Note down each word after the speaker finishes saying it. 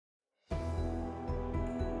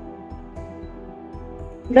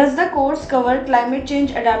Does the course cover climate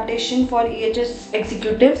change adaptation for EHS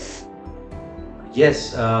executives?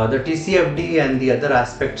 Yes, the TCFD and the other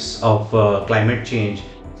aspects of climate change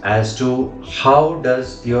as to how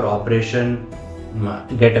does your operation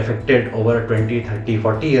get affected over a 20, 30,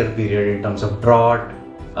 40-year period in terms of drought,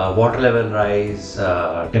 water level rise,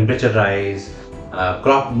 temperature rise,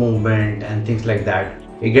 crop movement and things like that.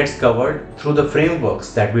 It gets covered through the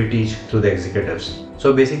frameworks that we teach to the executives.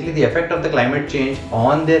 So basically the effect of the climate change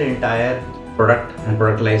on their entire product and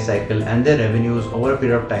product life cycle and their revenues over a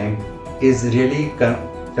period of time is really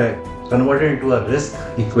converted into a risk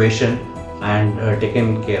equation and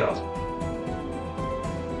taken care of.